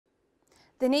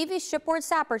The Navy's shipboard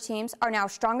SAPR teams are now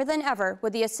stronger than ever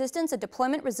with the assistance of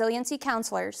Deployment Resiliency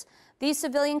Counselors. These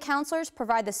civilian counselors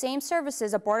provide the same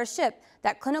services aboard a ship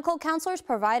that clinical counselors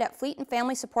provide at Fleet and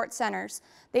Family Support Centers.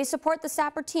 They support the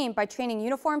SAPR team by training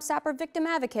uniformed SAPR victim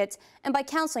advocates and by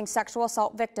counseling sexual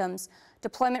assault victims.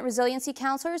 Deployment Resiliency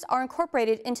Counselors are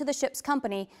incorporated into the ship's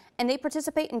company, and they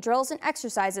participate in drills and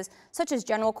exercises such as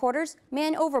general quarters,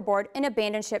 man overboard, and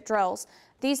abandoned ship drills.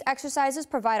 These exercises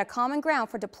provide a common ground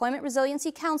for Deployment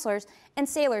Resiliency Counselors and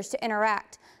sailors to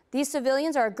interact. These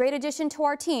civilians are a great addition to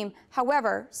our team.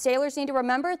 However, sailors need to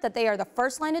remember that they are the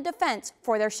first line of defense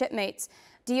for their shipmates.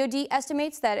 DoD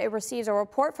estimates that it receives a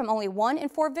report from only 1 in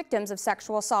 4 victims of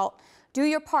sexual assault. Do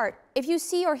your part. If you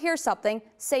see or hear something,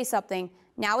 say something.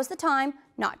 Now is the time,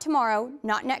 not tomorrow,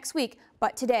 not next week,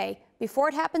 but today. Before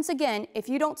it happens again, if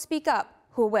you don't speak up,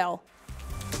 who will?